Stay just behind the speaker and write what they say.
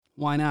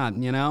Why not,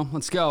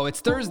 Let's go.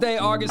 It's Thursday,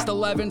 August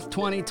 11th,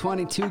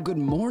 2022. Good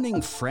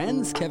morning,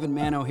 friends. Kevin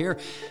Mano here.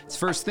 It's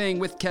First Thing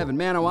with Kevin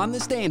Mano. On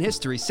this day in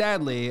history,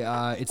 sadly,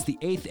 it's the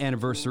 8th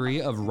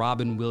anniversary of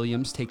Robin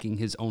Williams taking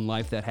his own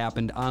life. That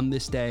happened on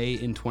this day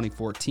in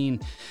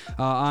 2014.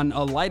 On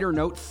a lighter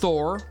note,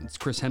 Thor, it's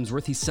Chris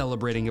Hemsworth. He's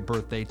celebrating a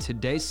birthday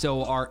today.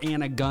 So are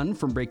Anna Gunn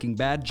from Breaking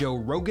Bad, Joe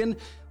Rogan,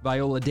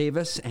 Viola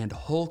Davis, and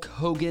Hulk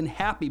Hogan.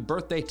 Happy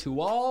birthday to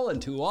all, and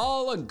to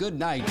all a good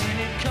night. When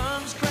it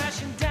comes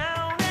crashing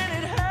down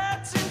and it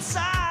hurts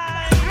inside.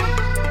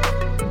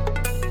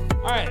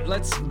 All right,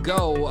 let's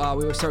go.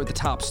 We will start with the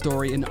top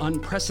story. An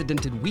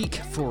unprecedented week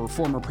for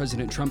former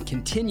President Trump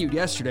continued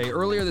yesterday.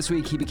 Earlier this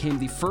week, he became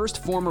the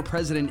first former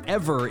president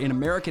ever in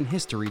American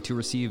history to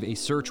receive a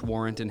search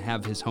warrant and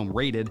have his home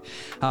raided.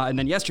 And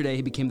then yesterday,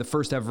 he became the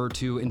first ever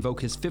to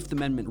invoke his Fifth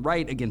Amendment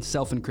right against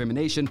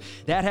self-incrimination.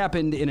 That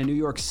happened in a New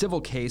York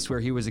civil case where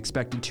he was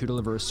expected to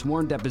deliver a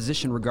sworn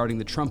deposition regarding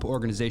the Trump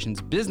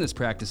Organization's business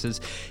practices.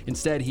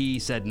 Instead, he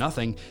said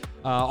nothing.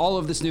 All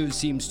of this news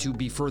seems to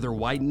be further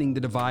widening the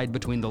divide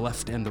between the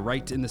left and the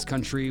right in this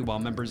country, while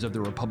members of the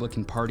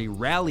Republican Party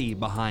rally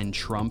behind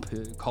Trump,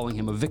 calling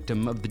him a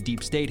victim of the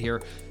deep state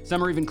here.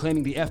 Some are even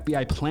claiming the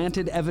FBI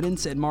planted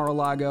evidence at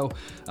Mar-a-Lago.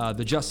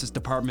 The Justice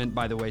Department,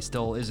 by the way,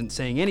 still isn't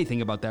saying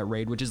anything about that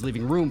raid, which is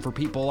leaving room for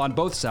people on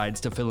both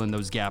sides to fill in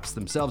those gaps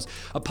themselves.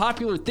 A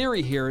popular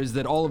theory here is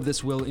that all of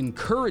this will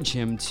encourage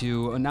him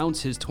to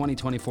announce his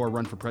 2024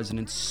 run for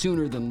president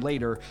sooner than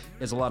later. He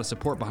has a lot of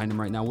support behind him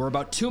right now. We're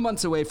about 2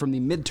 months away from the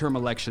midterm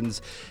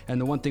elections,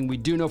 and the one thing we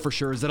do know for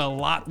sure is that a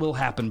lot will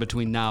happen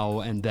between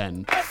now and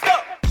then.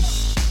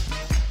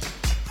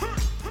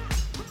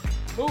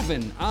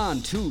 Moving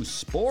on to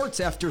sports.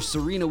 After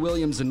Serena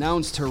Williams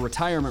announced her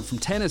retirement from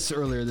tennis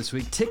earlier this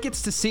week,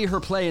 tickets to see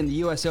her play in the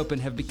U.S. Open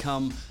have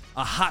become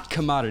a hot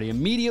commodity.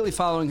 Immediately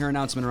following her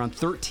announcement, around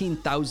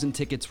 13,000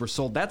 tickets were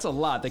sold. That's a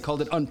lot. They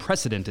called it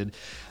unprecedented.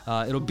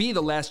 It'll be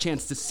the last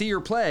chance to see her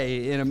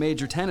play in a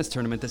major tennis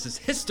tournament. This is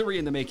history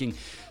in the making.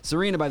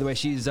 Serena, by the way,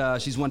 she's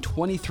won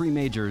 23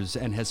 majors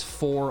and has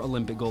 4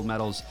 Olympic gold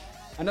medals.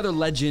 Another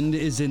legend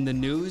is in the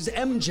news.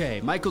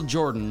 MJ, Michael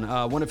Jordan,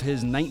 one of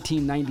his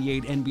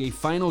 1998 NBA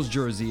Finals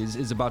jerseys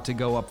is about to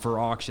go up for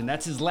auction.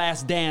 That's his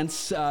last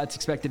dance. It's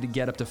expected to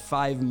get up to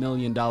 $5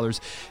 million.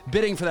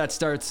 Bidding for that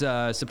starts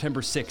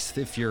September 6th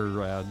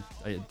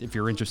if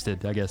you're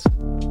interested, I guess.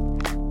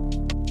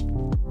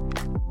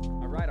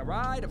 All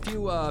right,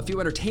 a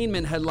few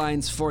entertainment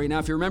headlines for you. Now,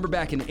 if you remember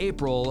back in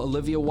April,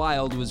 Olivia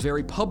Wilde was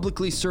very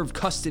publicly served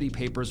custody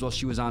papers while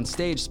she was on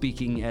stage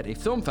speaking at a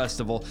film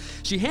festival.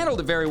 She handled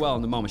it very well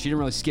in the moment. She didn't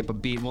really skip a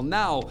beat. Well,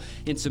 now,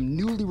 in some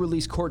newly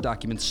released court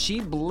documents, she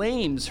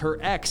blames her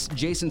ex,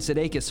 Jason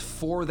Sudeikis,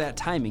 for that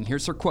timing.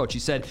 Here's her quote. She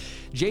said,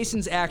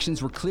 "Jason's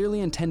actions were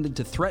clearly intended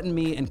to threaten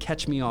me and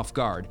catch me off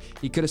guard.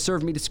 He could have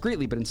served me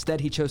discreetly, but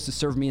instead he chose to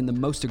serve me in the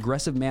most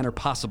aggressive manner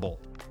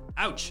possible."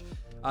 Ouch.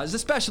 It's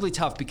especially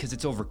tough because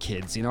it's over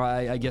kids.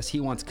 I guess he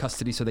wants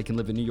custody so they can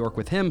live in New York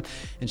with him,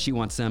 and she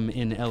wants them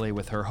in LA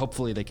with her.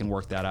 Hopefully they can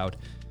work that out.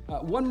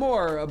 One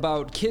more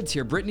about kids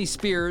here. Britney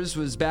Spears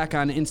was back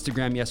on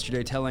Instagram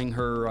yesterday telling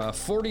her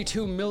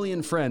 42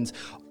 million friends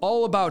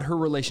all about her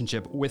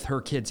relationship with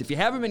her kids. If you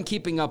haven't been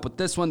keeping up with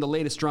this one, the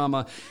latest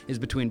drama is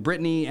between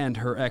Britney and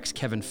her ex,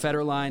 Kevin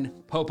Federline,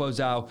 Popo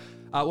Zhao.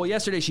 Well,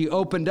 yesterday she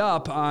opened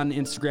up on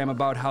Instagram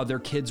about how their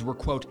kids were,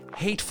 quote,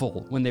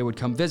 hateful when they would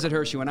come visit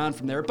her. She went on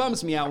from there. It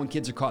bums me out when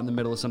kids are caught in the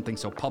middle of something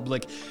so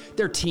public.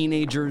 They're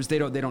teenagers. They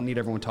don't need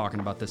everyone talking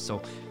about this, so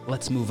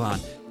let's move on.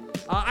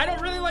 I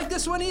don't really like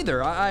this one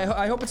either.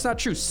 I hope it's not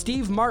true.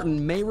 Steve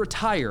Martin may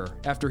retire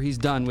after he's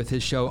done with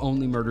his show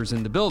Only Murders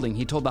in the Building.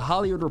 He told The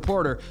Hollywood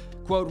Reporter,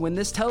 quote, "When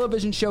this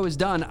television show is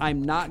done,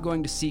 I'm not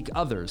going to seek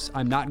others.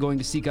 I'm not going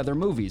to seek other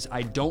movies.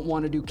 I don't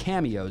want to do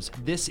cameos.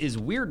 This is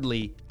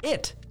weirdly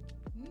it."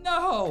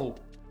 No.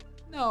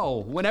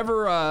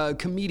 Whenever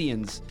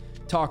comedians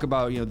talk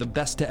about, the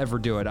best to ever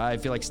do it, I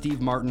feel like Steve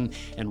Martin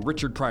and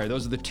Richard Pryor,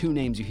 those are the 2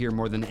 names you hear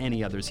more than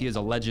any others. He is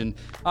a legend.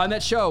 And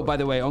that show, by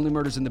the way, Only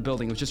Murders in the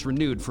Building, was just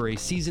renewed for a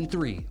season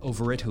 3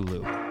 over at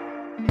Hulu.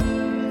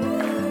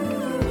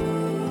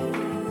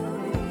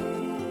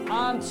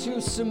 On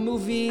to some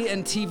movie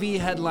and TV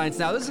headlines.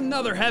 Now, this is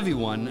another heavy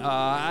one.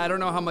 I don't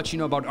know how much you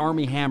know about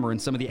Armie Hammer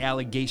and some of the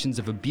allegations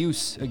of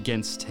abuse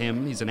against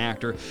him. He's an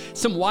actor.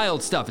 Some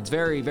wild stuff. It's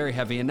very, very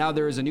heavy. And now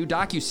there is a new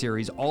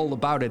docuseries all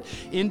about it.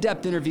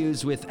 In-depth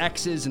interviews with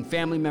exes and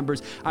family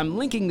members. I'm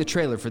linking the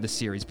trailer for the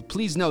series, but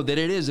please know that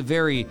it is a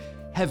very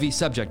heavy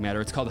subject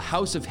matter. It's called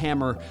House of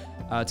Hammer.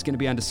 It's going to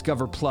be on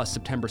Discover Plus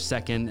September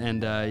 2nd,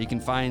 and you can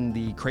find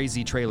the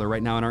crazy trailer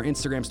right now on our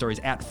Instagram stories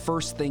at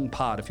First Thing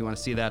Pod if you want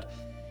to see that.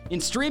 In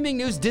streaming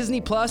news,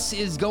 Disney Plus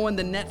is going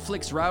the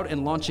Netflix route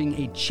and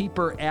launching a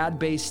cheaper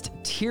ad-based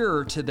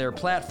tier to their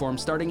platform.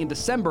 Starting in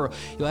December,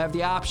 you'll have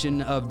the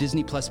option of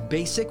Disney Plus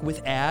Basic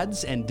with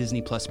ads and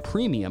Disney Plus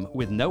Premium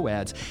with no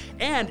ads.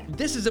 And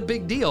this is a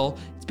big deal.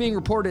 It's being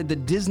reported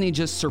that Disney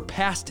just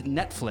surpassed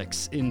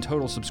Netflix in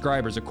total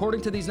subscribers.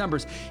 According to these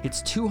numbers,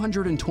 it's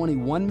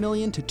 221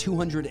 million to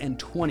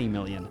 220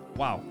 million.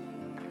 Wow.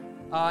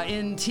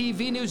 In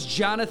TV news,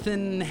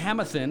 Jonathan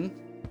Hamathan,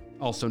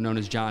 also known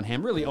as John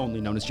Hamm, really only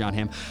known as John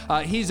Hamm,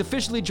 he's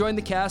officially joined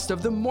the cast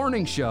of The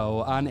Morning Show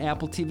on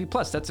Apple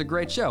TV+. That's a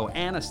great show.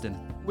 Aniston,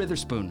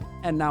 Witherspoon,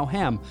 and now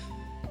Hamm.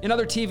 In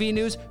other TV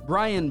news,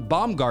 Brian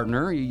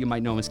Baumgartner, you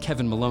might know him as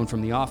Kevin Malone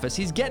from The Office,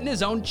 he's getting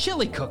his own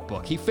chili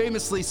cookbook. He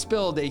famously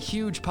spilled a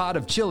huge pot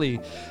of chili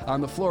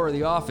on the floor of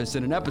the office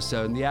in an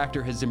episode, and the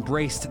actor has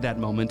embraced that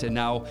moment, and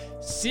now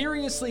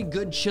seriously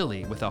good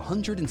chili with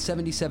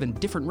 177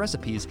 different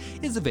recipes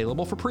is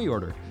available for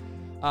pre-order.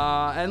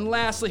 And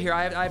lastly here,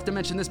 I have to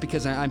mention this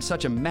because I'm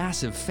such a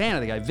massive fan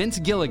of the guy, Vince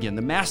Gilligan,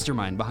 the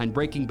mastermind behind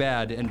Breaking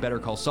Bad and Better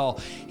Call Saul.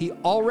 He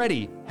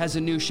already has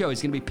a new show.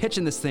 He's going to be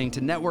pitching this thing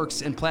to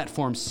networks and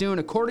platforms soon.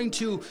 According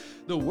to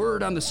the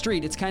word on the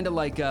street, it's kind of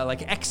like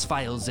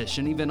X-Files-ish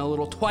and even a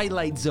little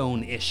Twilight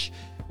Zone-ish.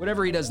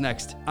 Whatever he does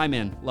next, I'm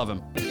in. Love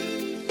him.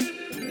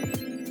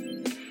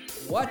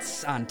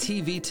 What's on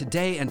TV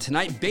today and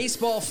tonight?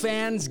 Baseball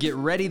fans, get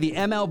ready. The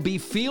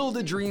MLB Field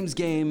of Dreams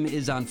game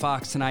is on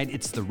Fox tonight.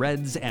 It's the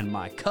Reds and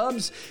my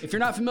Cubs. If you're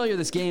not familiar,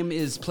 this game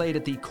is played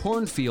at the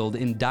Cornfield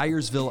in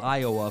Dyersville,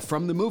 Iowa,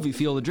 from the movie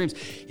Field of Dreams.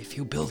 If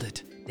you build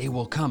it, they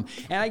will come.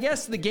 And I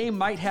guess the game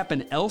might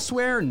happen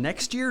elsewhere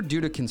next year due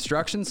to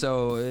construction,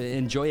 so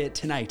enjoy it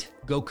tonight.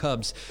 Go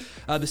Cubs.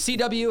 The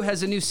CW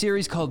has a new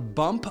series called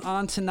Bump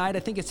on tonight.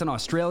 I think it's an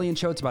Australian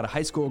show. It's about a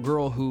high school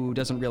girl who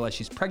doesn't realize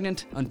she's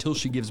pregnant until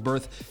she gives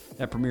birth.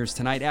 That premieres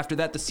tonight. After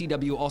that, the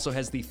CW also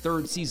has the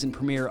third season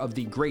premiere of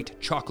The Great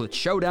Chocolate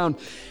Showdown.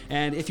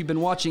 And if you've been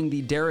watching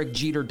the Derek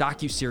Jeter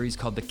docuseries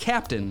called The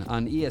Captain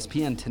on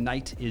ESPN,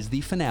 tonight is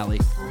the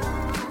finale.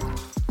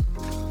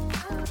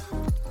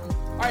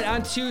 All right,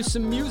 on to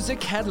some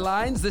music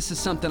headlines. This is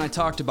something I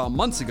talked about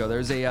months ago.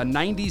 There's a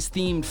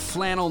 90s-themed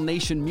Flannel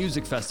Nation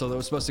Music Festival that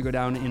was supposed to go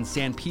down in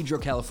San Pedro,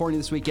 California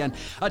this weekend.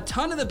 A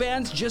ton of the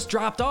bands just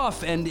dropped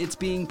off, and it's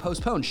being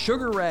postponed.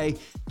 Sugar Ray,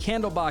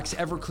 Candlebox,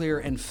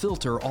 Everclear, and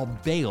Filter all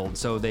bailed,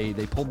 so they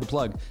pulled the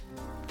plug.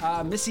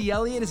 Missy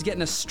Elliott is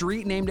getting a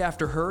street named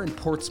after her in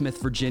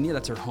Portsmouth, Virginia.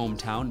 That's her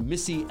hometown,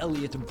 Missy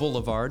Elliott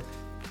Boulevard.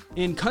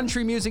 In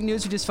country music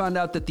news, we just found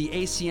out that the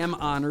ACM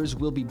Honors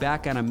will be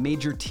back on a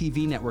major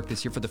TV network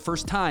this year for the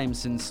first time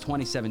since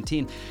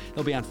 2017.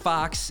 They'll be on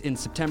Fox in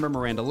September.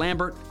 Miranda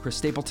Lambert, Chris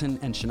Stapleton,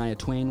 and Shania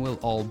Twain will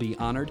all be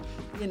honored.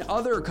 In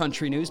other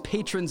country news,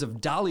 patrons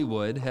of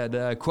Dollywood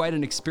had quite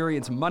an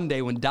experience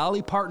Monday when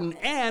Dolly Parton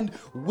and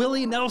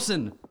Willie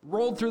Nelson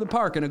rolled through the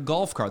park in a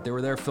golf cart. They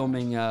were there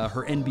filming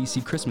her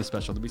NBC Christmas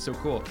special. That'd be so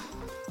cool.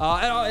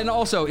 And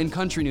also in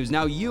country news,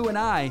 now you and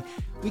I,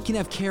 we can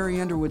have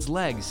Carrie Underwood's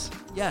legs.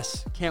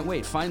 Yes, can't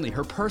wait. Finally,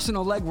 her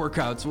personal leg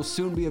workouts will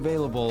soon be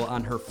available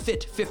on her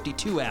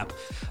Fit52 app.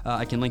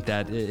 I can link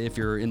that if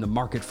you're in the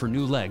market for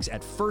new legs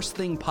at First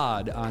Thing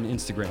Pod on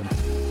Instagram.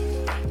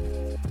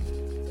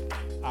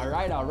 All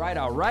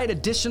right.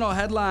 Additional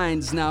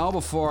headlines now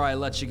before I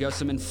let you go.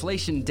 Some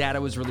inflation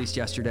data was released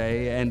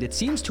yesterday, and it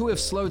seems to have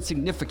slowed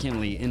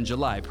significantly in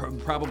July,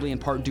 probably in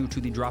part due to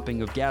the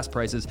dropping of gas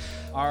prices.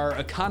 Our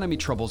economy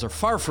troubles are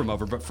far from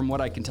over, but from what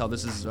I can tell,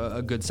 this is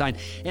a good sign.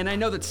 And I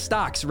know that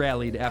stocks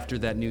rallied after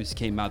that news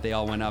came out. They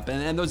all went up.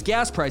 And those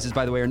gas prices,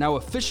 by the way, are now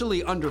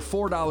officially under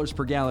 $4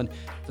 per gallon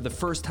for the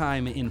first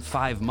time in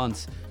 5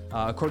 months.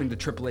 According to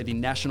AAA, the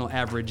national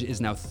average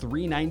is now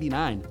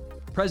 $3.99.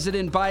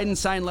 President Biden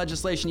signed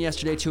legislation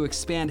yesterday to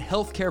expand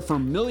health care for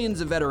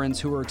millions of veterans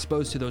who were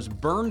exposed to those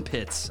burn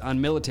pits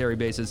on military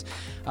bases.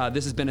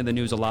 This has been in the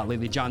news a lot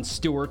lately. Jon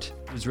Stewart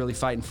was really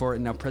fighting for it,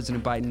 and now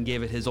President Biden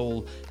gave it his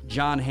old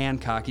John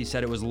Hancock. He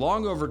said it was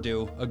long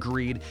overdue,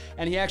 agreed,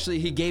 and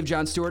he gave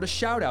Jon Stewart a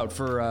shout-out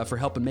for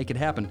helping make it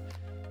happen.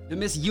 The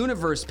Miss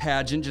Universe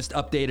pageant just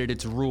updated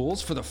its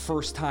rules. For the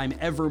first time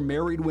ever,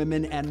 married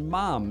women and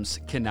moms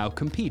can now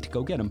compete.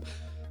 Go get them.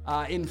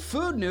 In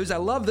food news, I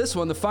love this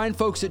one. The fine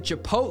folks at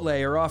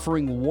Chipotle are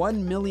offering $1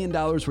 million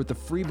worth of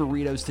free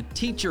burritos to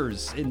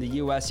teachers in the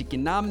U.S. You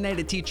can nominate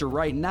a teacher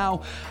right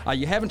now.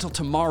 You have until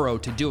tomorrow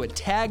to do it.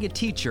 Tag a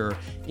teacher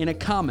in a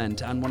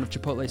comment on one of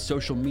Chipotle's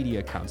social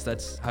media accounts.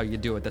 That's how you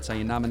do it. That's how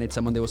you nominate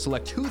someone. They will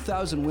select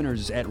 2,000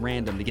 winners at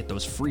random to get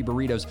those free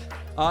burritos.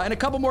 And a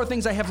couple more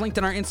things I have linked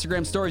in our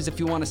Instagram stories if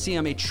you want to see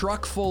them. A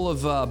truck full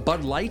of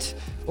Bud Light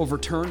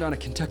overturned on a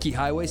Kentucky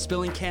highway,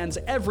 spilling cans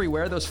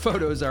everywhere. Those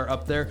photos are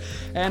up there.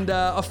 And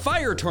a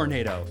fire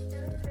tornado.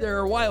 There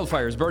are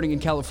wildfires burning in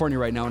California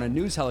right now, and a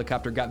news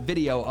helicopter got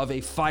video of a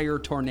fire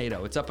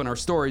tornado. It's up in our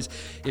stories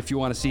if you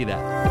want to see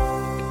that.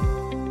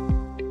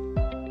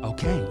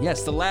 Okay,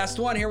 yes, the last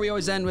one here. We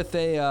always end with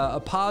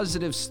a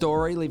positive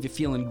story, leave you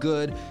feeling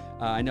good.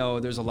 I know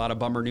there's a lot of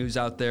bummer news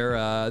out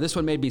there. This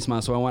one made me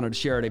smile, so I wanted to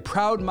share it. A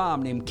proud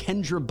mom named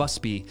Kendra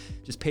Busby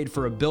just paid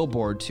for a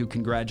billboard to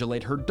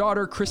congratulate her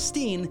daughter,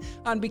 Christine,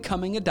 on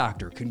becoming a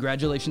doctor.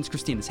 Congratulations,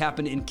 Christine. This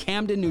happened in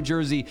Camden, New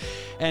Jersey,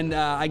 and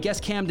I guess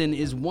Camden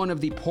is one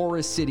of the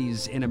poorest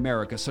cities in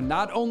America. So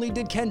not only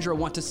did Kendra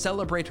want to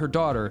celebrate her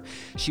daughter,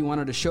 she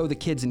wanted to show the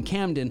kids in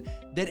Camden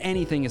that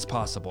anything is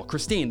possible.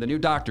 Christine, the new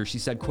doctor, she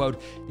said, quote,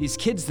 "These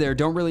kids there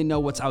don't really know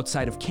what's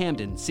outside of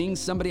Camden. Seeing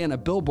somebody on a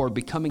billboard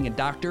becoming a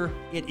doctor,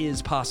 it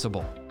is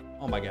possible."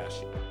 Oh my gosh.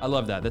 I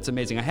love that. That's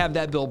amazing. I have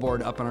that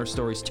billboard up on our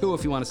stories too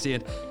if you want to see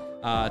it.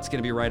 It's going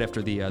to be right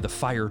after the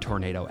fire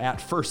tornado at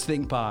First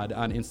Thing Pod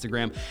on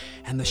Instagram.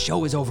 And the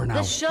show is over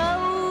now. The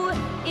show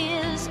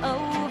is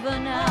over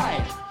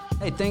now.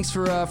 Hey, thanks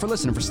for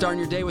listening, for starting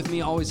your day with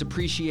me. Always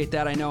appreciate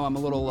that. I know I'm a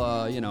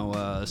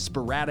little,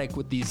 sporadic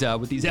with these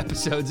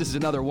episodes. This is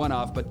another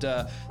one-off, but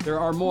there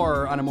are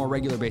more on a more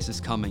regular basis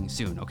coming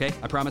soon, okay?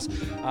 I promise.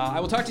 I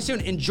will talk to you soon.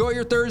 Enjoy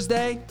your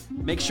Thursday.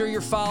 Make sure you're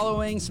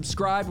following,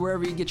 subscribe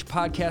wherever you get your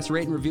podcast,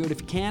 rate and review it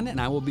if you can,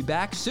 and I will be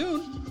back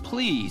soon.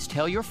 Please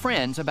tell your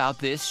friends about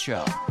this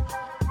show.